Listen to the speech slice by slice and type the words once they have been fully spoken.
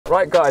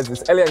Right guys,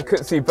 it's Eli and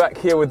Kutsi back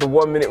here with the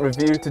 1 minute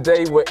review.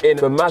 Today we're in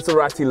the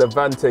Maserati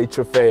Levante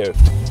Trofeo.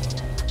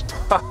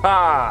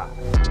 Haha!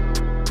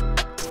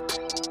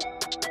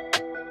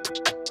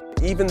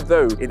 Even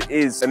though it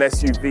is an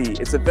SUV,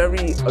 it's a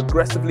very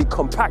aggressively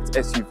compact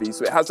SUV,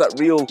 so it has that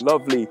real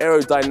lovely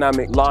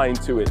aerodynamic line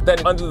to it.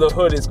 Then under the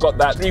hood, it's got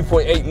that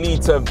 3.8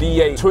 litre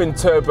V8 twin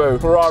turbo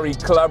Ferrari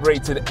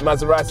collaborated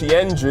Maserati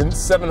engine,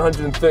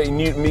 730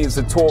 Newton meters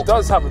of torque. It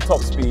does have a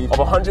top speed of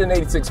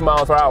 186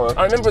 miles per hour.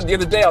 I remember the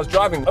other day I was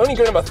driving, only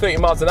going about 30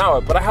 miles an hour,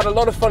 but I had a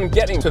lot of fun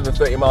getting to the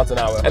 30 miles an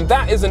hour. And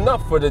that is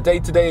enough for the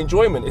day-to-day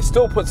enjoyment. It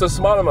still puts a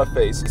smile on my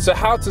face. So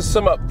how to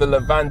sum up the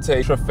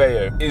Levante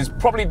Trofeo is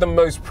probably the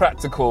most practical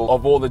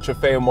of all the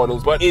Trofeo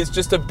models, but it's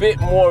just a bit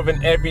more of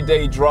an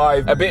everyday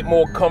drive, a bit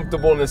more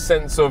comfortable in the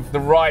sense of the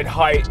ride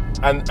height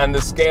and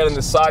the scale and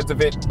the size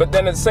of it. But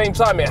then at the same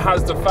time, it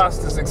has the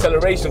fastest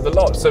acceleration of the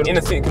lot. So in inner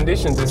city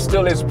conditions, it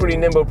still is pretty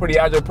nimble, pretty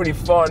agile, pretty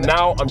fun.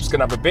 Now I'm just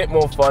gonna have a bit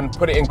more fun,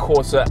 put it in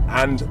Corsa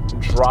and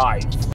drive.